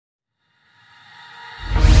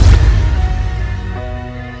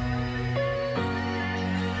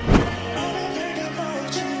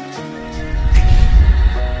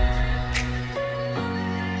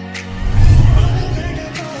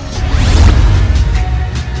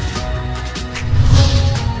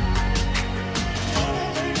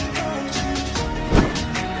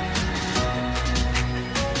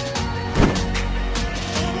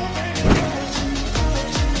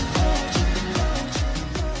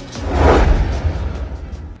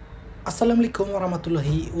Assalamualaikum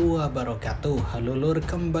warahmatullahi wabarakatuh. Halo LURR,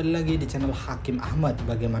 kembali lagi di channel Hakim Ahmad.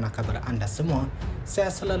 Bagaimana kabar Anda semua?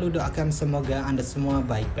 Saya selalu doakan semoga Anda semua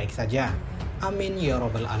baik-baik saja. Amin ya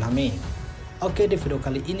robbal alamin. Oke, di video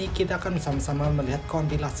kali ini kita akan sama-sama melihat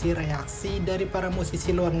kompilasi reaksi dari para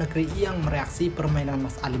musisi luar negeri yang mereaksi permainan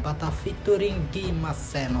Mas Alip featuring Dimas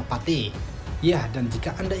Senopati. Ya, dan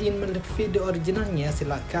jika Anda ingin melihat video originalnya,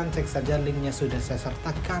 silahkan cek saja linknya sudah saya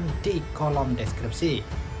sertakan di kolom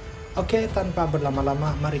deskripsi. Oke, tanpa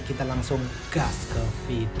berlama-lama, mari kita langsung gas ke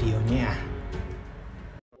videonya.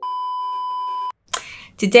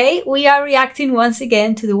 Today we are reacting once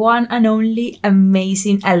again to the one and only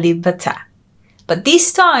amazing Alip. But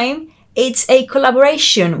this time it's a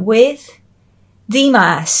collaboration with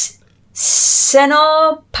Dimas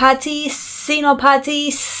Senopati.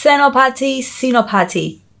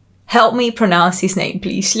 Help me pronounce his name,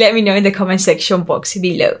 please. Let me know in the comment section box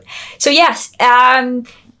below. So yes,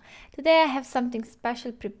 today I have something special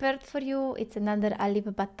prepared for you. It's another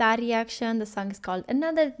Alip reaction. The song is called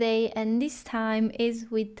Another Day, and this time is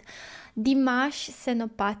with Dimas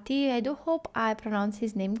Senopati. I do hope I pronounce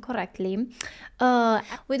his name correctly.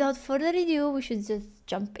 Without further ado, we should just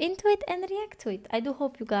jump into it and react to it. I do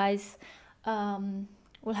hope you guys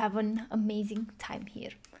will have an amazing time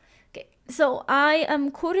here. Okay, so I am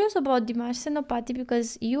curious about Dimas Senopati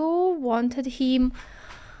because you wanted him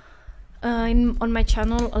on my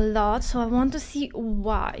channel a lot, so I want to see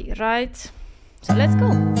why, right? So let's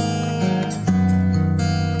go.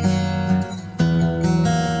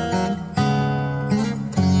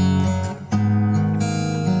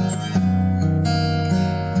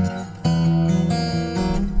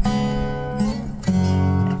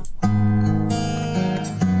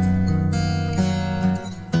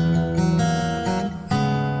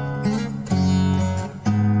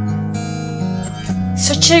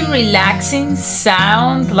 such a relaxing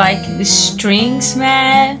sound, like the strings,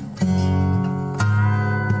 man.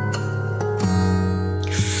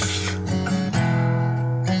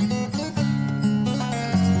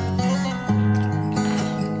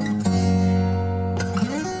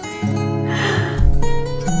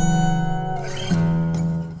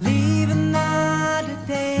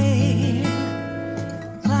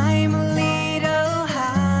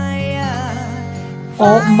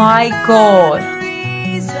 Oh my god.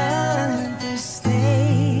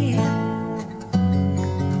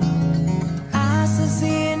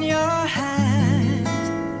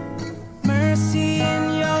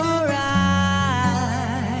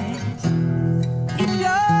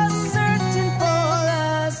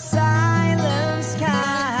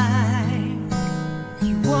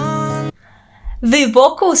 The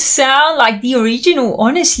vocals sound like the original,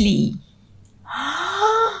 honestly.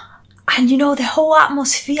 And you know, the whole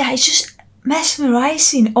atmosphere is just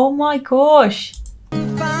mesmerizing. Oh my gosh.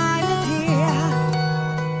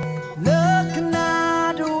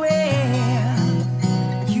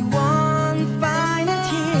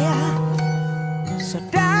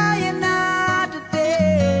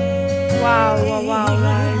 Wow,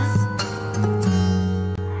 guys.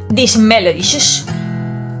 This melody is just...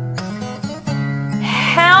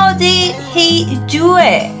 How did he do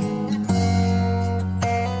it?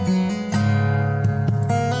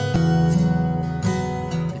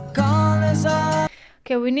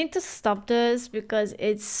 Okay, we need to stop this because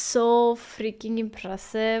it's so freaking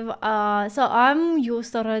impressive. So I'm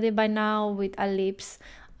used already by now with Alip's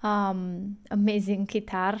amazing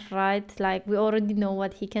guitar, right? Like, we already know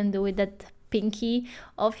what he can do with that pinky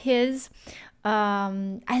of his.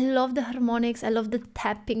 I love the harmonics, I love the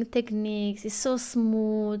tapping techniques. It's so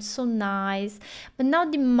smooth, so nice. But now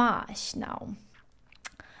Dimash now.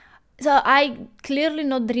 So I clearly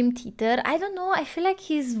not Dream Theater. I don't know, I feel like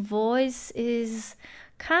his voice is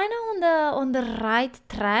kind of on the right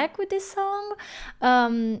track with this song.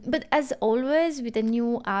 But as always with a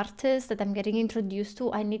new artist that I'm getting introduced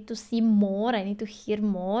to, I need to see more, I need to hear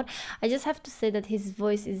more. I just have to say that his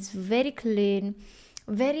voice is very clean,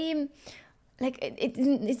 very... like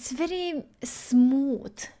it's very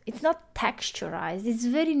smooth. It's not texturized. It's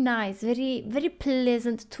very nice, very, very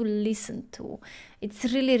pleasant to listen to. It's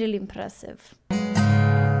really, really impressive.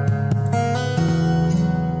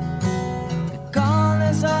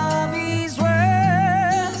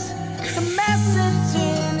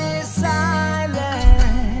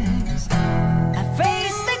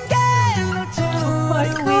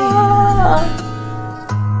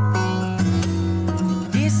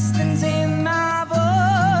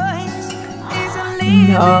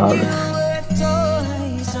 No.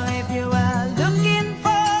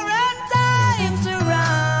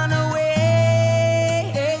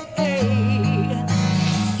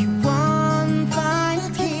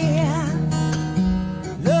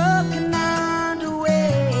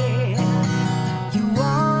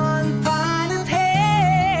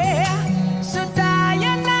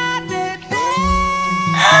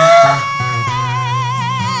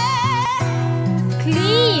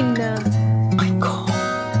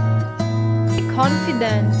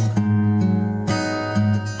 confident.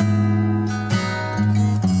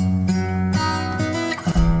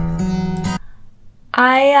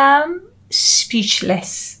 I am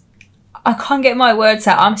speechless. I can't get my words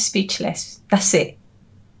out. I'm speechless. That's it.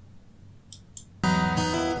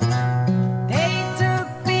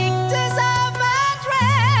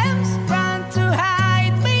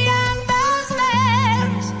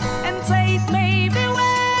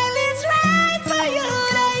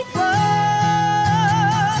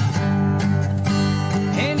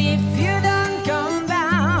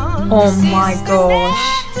 Oh my gosh.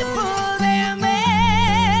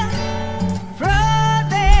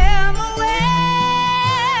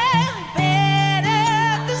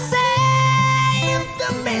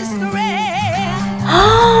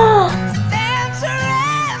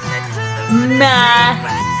 Nah.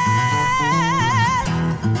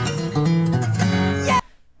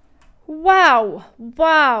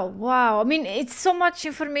 Wow. I mean, it's so much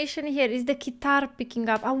information here. Is the guitar picking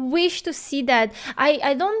up? I wish to see that.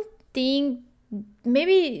 I don't think,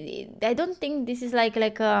 maybe I don't think this is like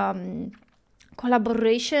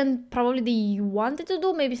collaboration probably they wanted to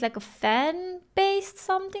do. Maybe it's like a fan based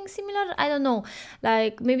something similar. I don't know,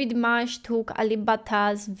 like maybe Dimash took Alip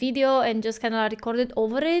Bata's video and just kind of recorded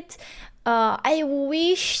over it. I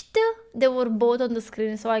wished they were both on the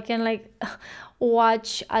screen so I can like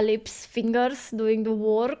watch Alip's fingers doing the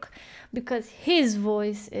work, because his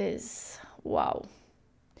voice is wow.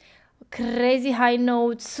 Crazy high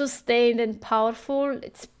notes, sustained and powerful.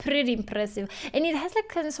 It's pretty impressive, and it has like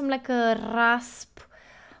kind of some like a rasp.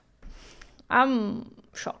 I'm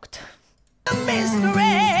shocked.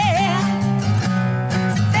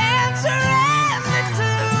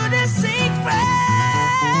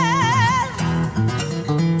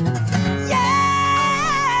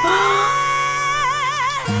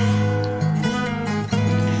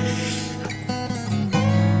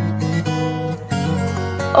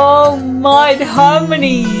 Oh my, the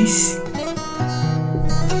harmonies.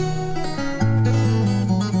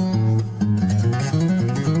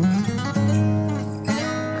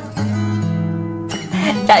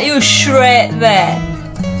 That you shred there.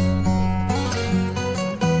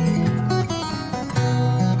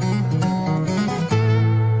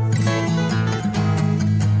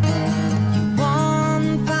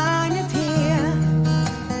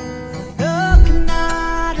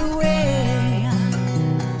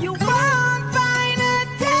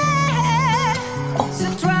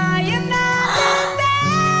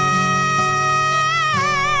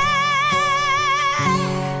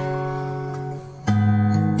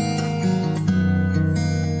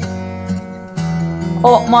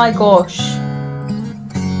 Oh my gosh.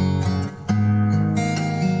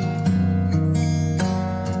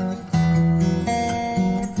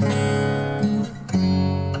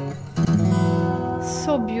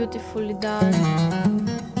 So beautifully done.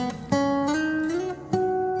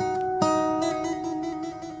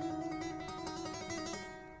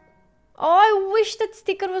 Oh, I wish that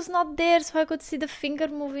sticker was not there so I could see the finger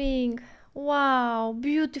moving. Wow,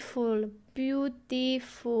 beautiful,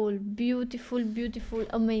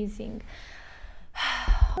 amazing.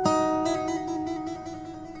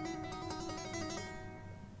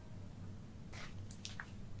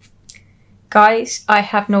 Guys, I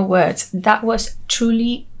have no words. That was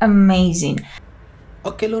truly amazing.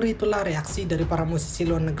 Oke lur, itulah reaksi dari para musisi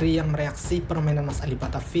luar negeri yang mereaksi permainan Mas Alip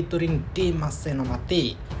Bata featuring Dimas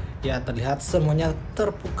Senopati. Ya, terlihat semuanya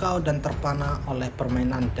terpukau dan terpana oleh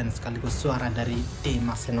permainan dan sekaligus suara dari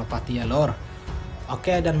Dimas Senopati ya lor.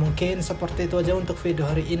 Oke, dan mungkin seperti itu aja untuk video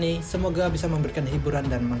hari ini. Semoga bisa memberikan hiburan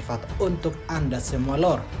dan manfaat untuk Anda semua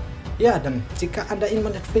lor. Ya, dan jika Anda ingin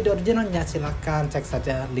melihat video originalnya, silahkan cek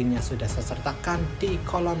saja linknya sudah saya sertakan di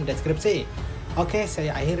kolom deskripsi. Oke,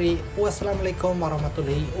 saya akhiri. Wassalamualaikum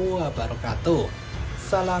warahmatullahi wabarakatuh.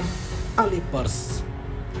 Salam Alipers.